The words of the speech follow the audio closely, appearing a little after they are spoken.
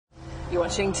You're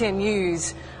watching 10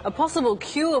 News. A possible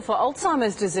cure for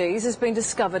Alzheimer's disease has been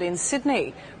discovered in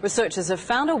Sydney. Researchers have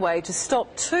found a way to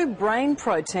stop two brain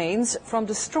proteins from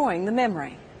destroying the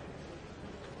memory.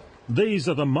 These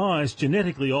are the mice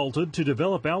genetically altered to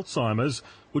develop Alzheimer's,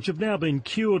 which have now been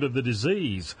cured of the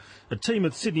disease. A team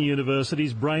at Sydney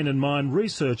University's Brain and Mind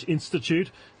Research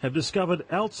Institute have discovered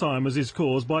Alzheimer's is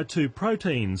caused by two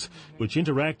proteins, which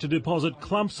interact to deposit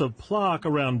clumps of plaque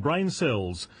around brain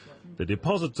cells. The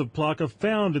deposits of plaque are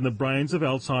found in the brains of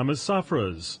Alzheimer's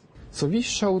sufferers. So we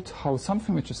showed how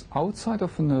something which is outside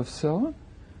of a nerve cell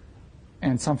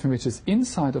and something which is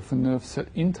inside of a nerve cell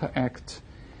interact,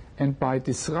 and by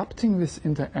disrupting this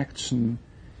interaction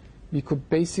we could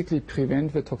basically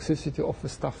prevent the toxicity of the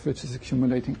stuff which is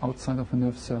accumulating outside of a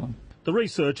nerve cell. The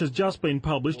research has just been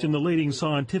published in the leading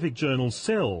scientific journal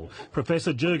Cell.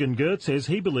 Professor Jürgen Götz says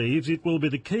he believes it will be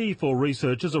the key for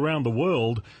researchers around the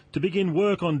world to begin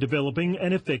work on developing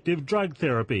an effective drug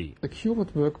therapy. The cure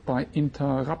would work by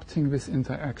interrupting this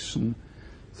interaction.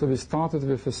 So we started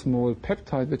with a small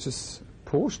peptide, which is a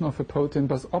portion of a protein,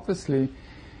 but obviously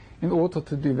in order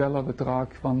to develop a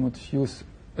drug one would use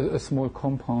a small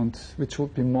compound which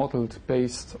would be modelled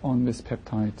based on this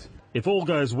peptide. If all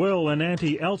goes well, an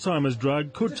anti-Alzheimer's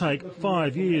drug could take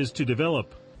 5 years to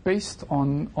develop. Based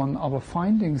on our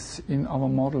findings in our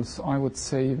models, I would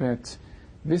say that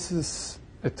this is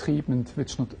a treatment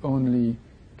which not only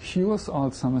cures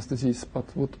Alzheimer's disease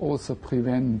but would also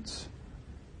prevent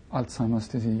Alzheimer's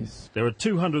disease. There are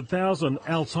 200,000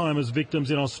 Alzheimer's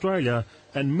victims in Australia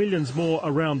and millions more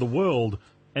around the world,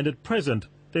 and at present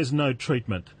there's no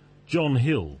treatment. John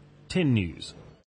Hill, 10 News.